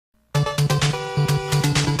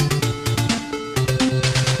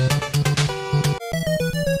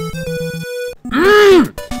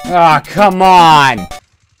Ah, come on!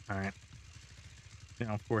 Alright. You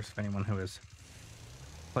know, of course, if anyone who has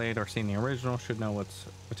played or seen the original should know what's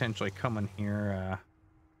potentially coming here.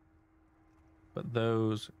 But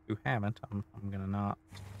those who haven't, I'm gonna not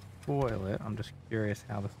spoil it. I'm just curious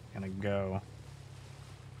how this is gonna go.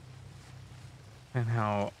 And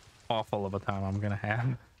how awful of a time I'm gonna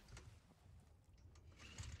have.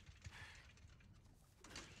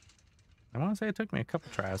 I want to say it took me a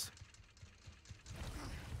couple tries.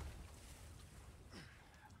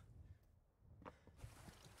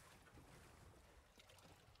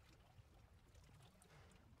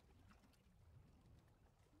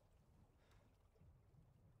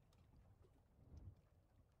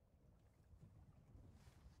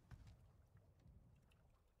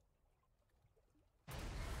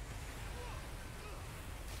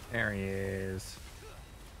 There he is.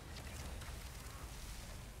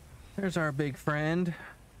 There's our big friend.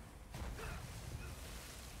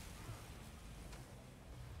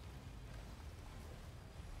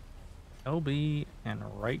 LB and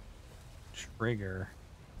right trigger.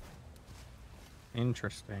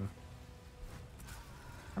 Interesting.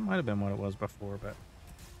 That might have been what it was before, but...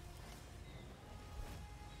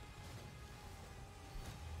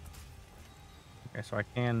 Okay, so I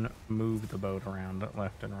can move the boat around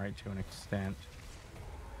left and right to an extent.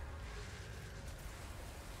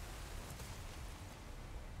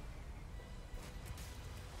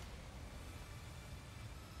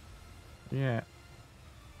 Yeah.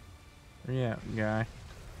 Yeah, guy.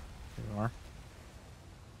 There you are.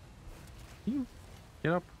 You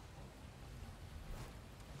get up.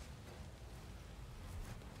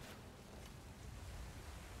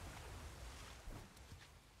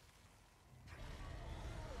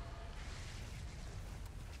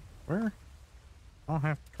 Where? I don't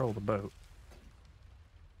have to control the boat.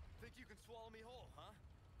 Think you can swallow me whole, huh?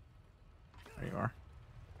 There you are.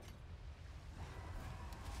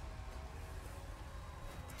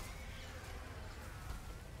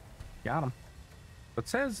 Got him. It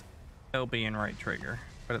says LB and right trigger,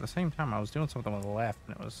 but at the same time I was doing something with the left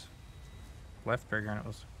and it was left trigger and it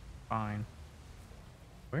was fine.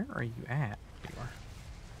 Where are you at? There you are.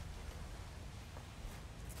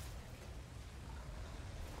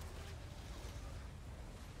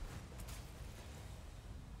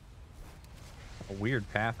 A weird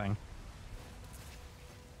pathing.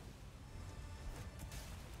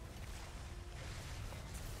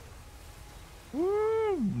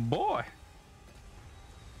 Woo, boy.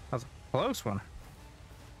 That was a close one.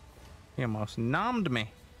 He almost nommed me.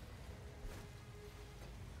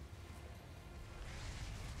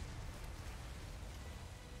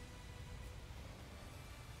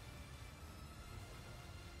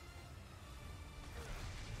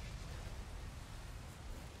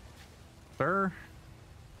 Sir.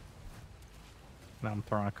 Now I'm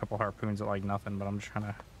throwing a couple harpoons at like nothing, but I'm just trying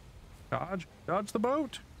to dodge the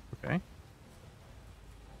boat. Okay.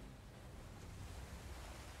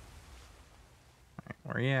 Alright,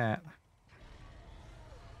 where you at?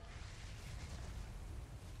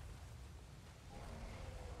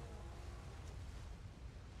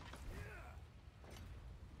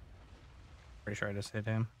 Pretty sure I just hit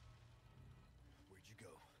him. Where'd you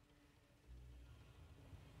go?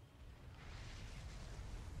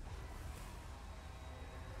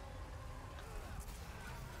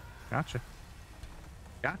 Gotcha.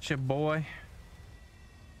 Gotcha, boy.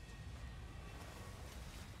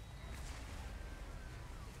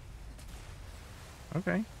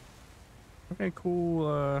 Okay. Okay, cool.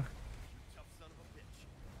 Tough son of a bitch.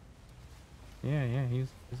 Yeah, he's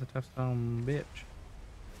a tough son bitch.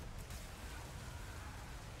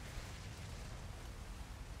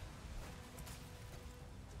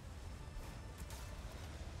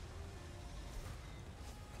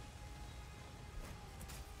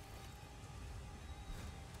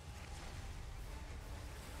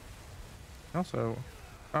 Also,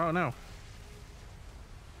 oh no,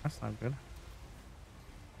 that's not good.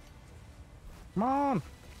 Come on!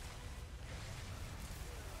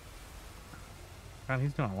 God,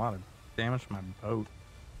 he's doing a lot of damage to my boat.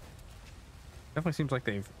 Definitely seems like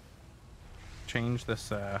they've changed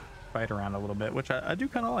this fight around a little bit, which I do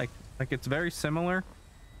kind of like. Like, it's very similar,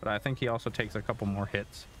 but I think he also takes a couple more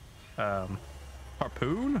hits.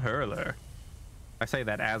 Harpoon hurler. I say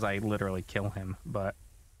that as I literally kill him, but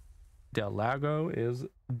Lago is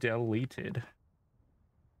deleted.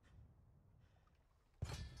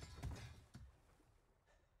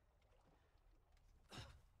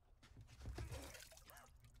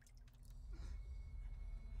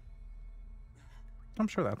 I'm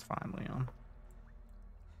sure that's fine, Leon.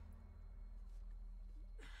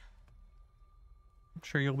 I'm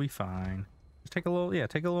sure you'll be fine. take a little, yeah,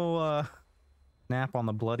 take a little nap on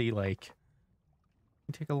the bloody lake.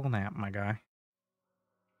 Take a little nap, my guy.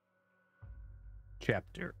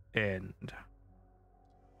 Chapter end.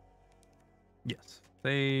 Yes,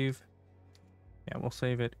 save. Yeah, we'll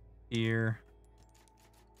save it here.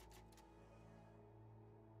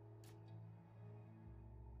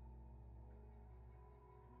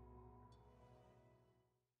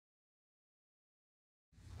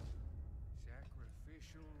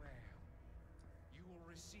 Sacrificial lamb, you will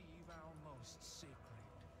receive our most sacred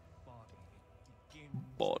body. It begins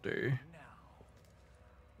Body. now.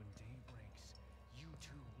 When day breaks, you two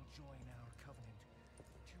will join our covenant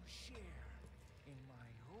to share in my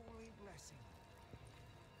holy blessing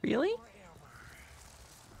Really? forever.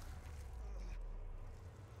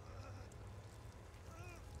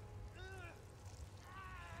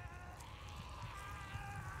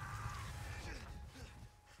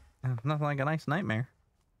 Nothing like a nice nightmare.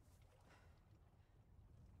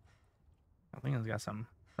 I think he's got some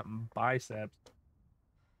biceps.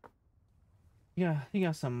 Yeah, he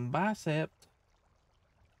got some biceps.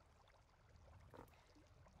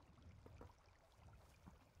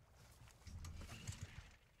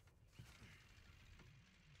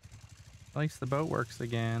 At least the boat works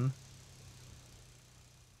again.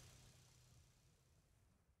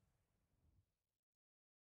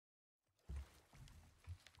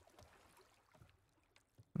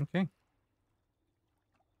 Okay.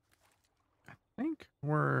 I think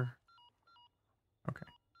we're okay.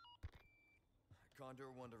 Condor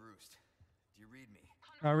one to roost. Do you read me?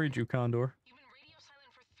 I'll read you, Condor. You've been radio silent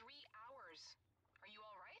for 3 hours. Are you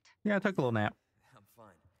all right? Yeah, I took a little nap. I'm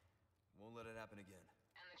fine. Won't let it happen again.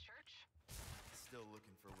 And the church? Still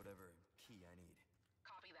looking for whatever key I need.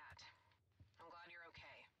 Copy that. I'm glad you're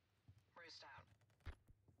okay. Roost out.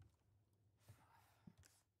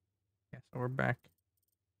 Yeah, so we're back.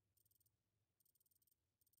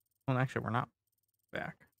 Well, actually, we're not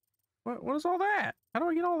back. What is all that? How do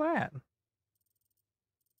I get all that?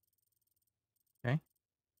 Okay.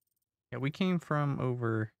 Yeah, we came from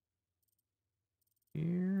over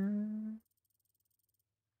here.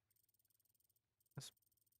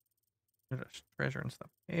 There's treasure and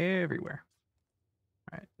stuff everywhere.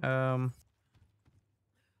 All right.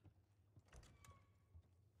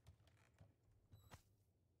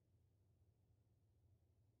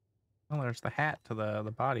 Oh, there's the hat to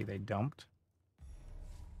the body they dumped.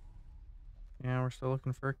 Yeah, we're still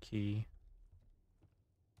looking for a key.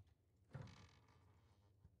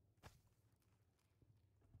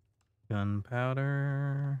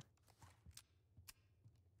 Gunpowder.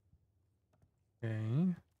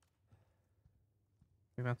 Okay.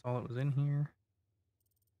 Maybe that's all that was in here.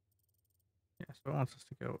 Yeah, so it wants us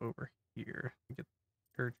to go over here to get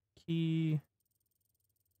the church key.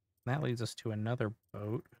 And that leads us to another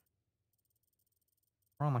boat.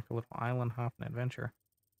 We're on like a little island hopping adventure.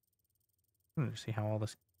 I'm gonna see how all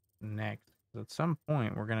this connects. 'Cause at some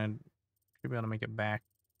point we're gonna should be able to make it back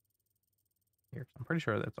here. I'm pretty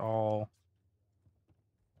sure that's all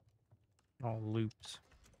loops.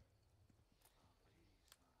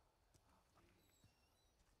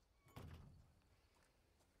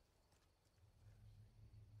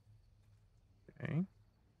 Okay.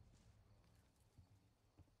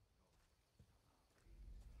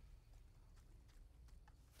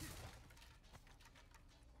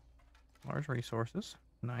 Large resources.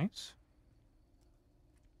 Nice.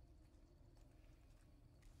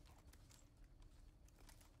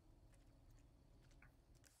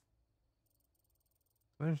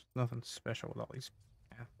 There's nothing special with all these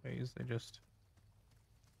pathways. They just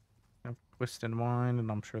have twist and wind,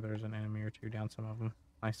 and I'm sure there's an enemy or two down some of them.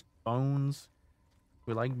 Nice bones.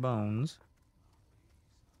 We like bones.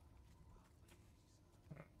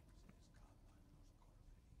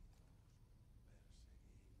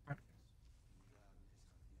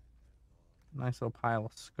 Nice little pile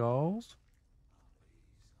of skulls.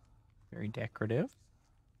 Very decorative.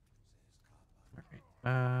 All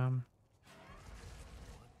right.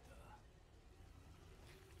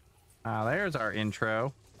 There's our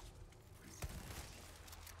intro.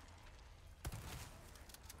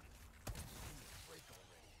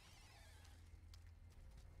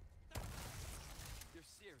 You're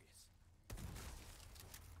serious.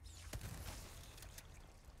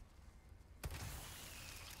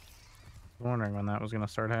 Wondering when that was going to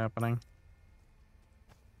start happening.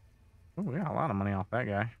 Oh, we got a lot of money off that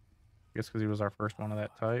guy. I guess because he was our first one of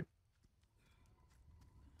that type.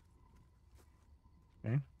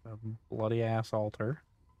 Okay, a bloody ass altar.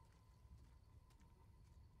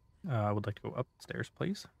 I would like to go upstairs,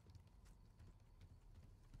 please.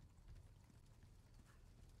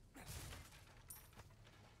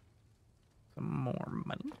 some more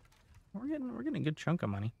money. We're getting a good chunk of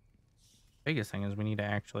money. Biggest thing is we need to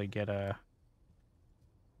actually get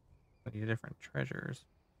these different treasures.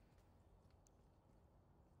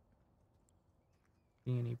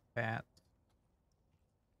 See any bats?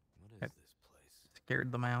 What is this place?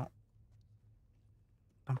 Scared them out.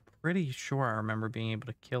 I'm pretty sure I remember being able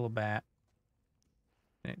to kill a bat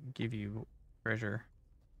and it give you treasure.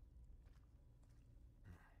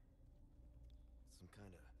 Some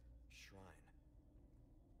kind of shrine.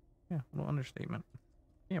 Yeah, a little understatement.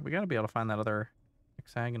 Yeah, we got to be able to find that other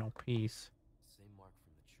hexagonal piece. Same mark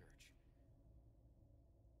from the church.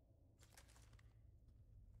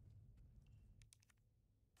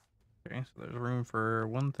 Okay, so there's room for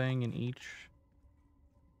one thing in each.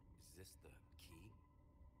 Is this the key?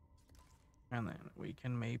 And then we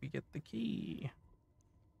can maybe get the key.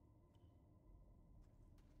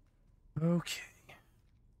 Okay.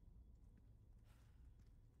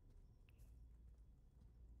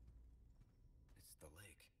 It's the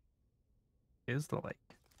lake. Is the lake.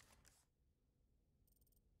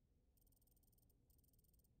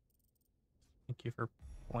 Thank you for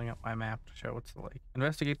pulling up my map to show it's the lake.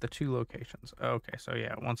 Investigate the 2 locations. Okay, so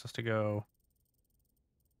yeah, it wants us to go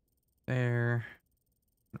there,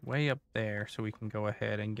 way up there, so we can go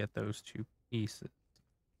ahead and get those 2 pieces.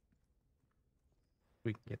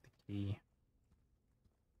 We can get the key.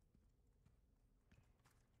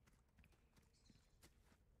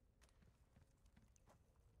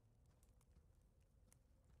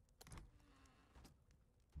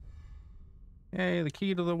 Yay, the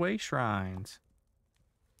key to the way shrines.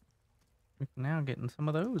 We can now get in some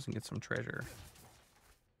of those and get some treasure.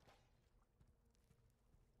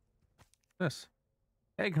 This.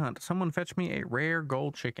 Egg hunt. Someone fetch me a rare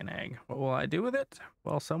gold chicken egg. What will I do with it?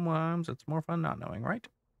 Well, sometimes it's more fun not knowing, right?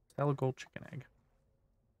 Sell a gold chicken egg.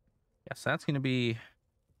 Yes, that's going to be...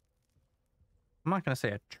 I'm not going to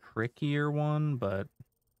say a trickier one, but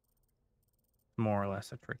more or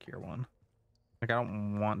less a trickier one. Like, I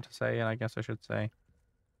don't want to say it, I guess I should say.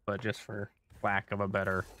 But just for lack of a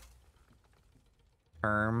better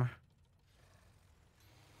term,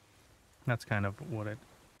 that's kind of what it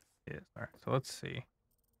is. All right, so let's see.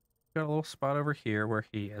 Got a little spot over here where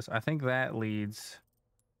he is. I think that leads...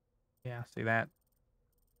 Yeah, see that?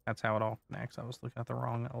 That's how it all connects. I was looking at the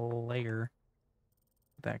wrong layer.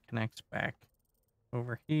 That connects back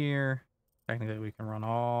over here. Technically, we can run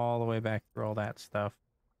all the way back through all that stuff.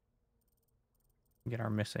 Get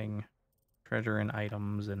our missing treasure and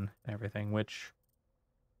items and everything, which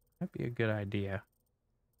might be a good idea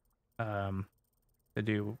to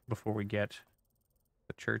do before we get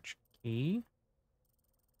the church key.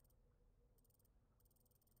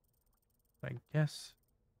 I guess.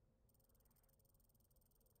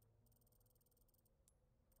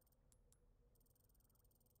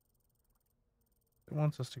 It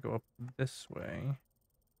wants us to go up this way.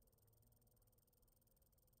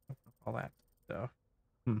 All that stuff.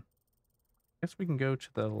 Guess we can go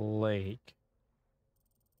to the lake.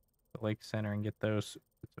 The lake center and get those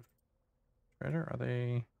bits of treasure. Are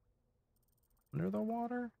they under the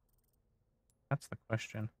water? That's the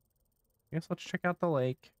question. I guess let's check out the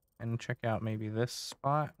lake and check out maybe this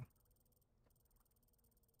spot.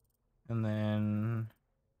 And then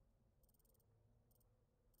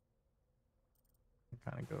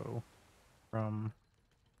kind of go from,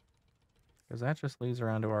 because that just leads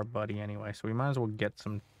around to our buddy anyway, so we might as well get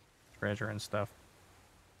some treasure and stuff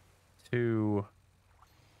to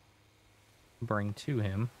bring to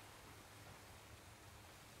him.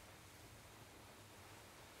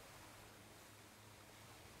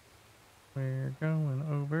 We're going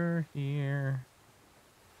over here.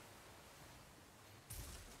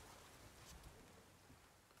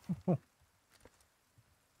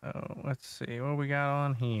 Oh, let's see what we got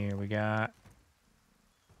on here. We got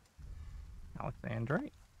Alexandrite.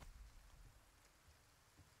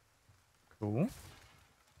 Cool.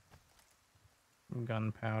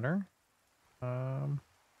 Gunpowder.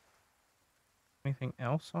 Anything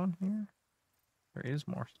else on here? There is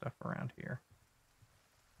more stuff around here.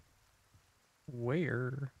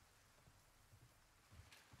 Where?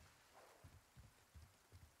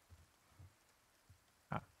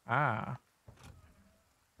 Ah.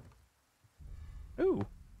 Ooh.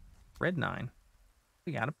 Red 9.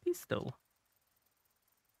 We got a pistol.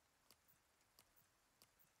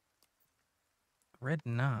 Red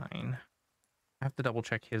 9. I have to double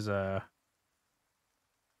check his trying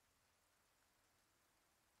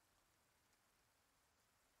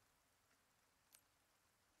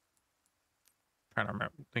to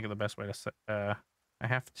remember, think of the best way to say, I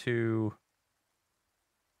have to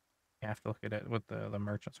look at it with the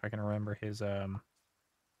merchant so I can remember his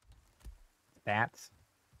stats.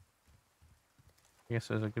 I guess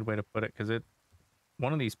is a good way to put it, because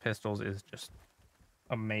one of these pistols is just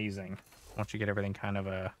amazing once you get everything kind of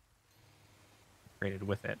upgraded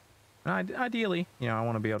with it. And ideally, you know, I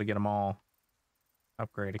want to be able to get them all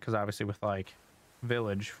upgraded, because obviously with like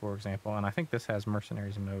village, for example, and I think this has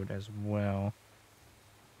mercenaries mode as well,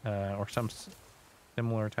 or some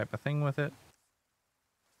similar type of thing with it.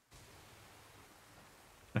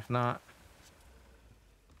 If not,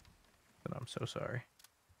 then I'm so sorry.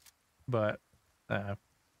 But for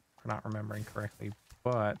not remembering correctly,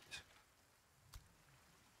 but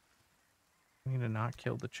we need to not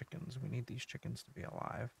kill the chickens. We need these chickens to be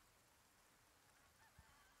alive,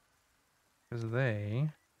 because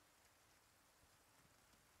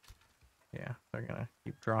yeah, they're gonna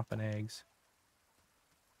keep dropping eggs.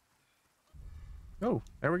 Oh,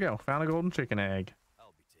 there we go. Found a golden chicken egg.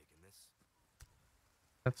 I'll be taking this.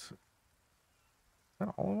 Is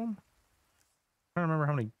that all of them? I don't remember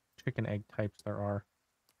how many chicken egg types there are.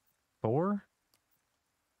 4?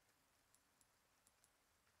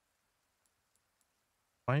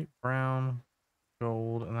 White, brown,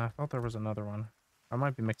 gold, and I thought there was another one. I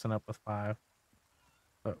might be mixing up with 5.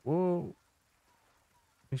 But whoa,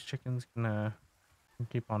 these chickens can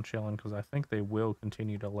keep on chilling, because I think they will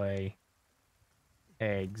continue to lay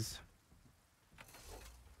eggs.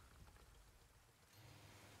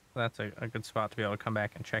 That's a good spot to be able to come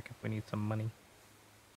back and check if we need some money.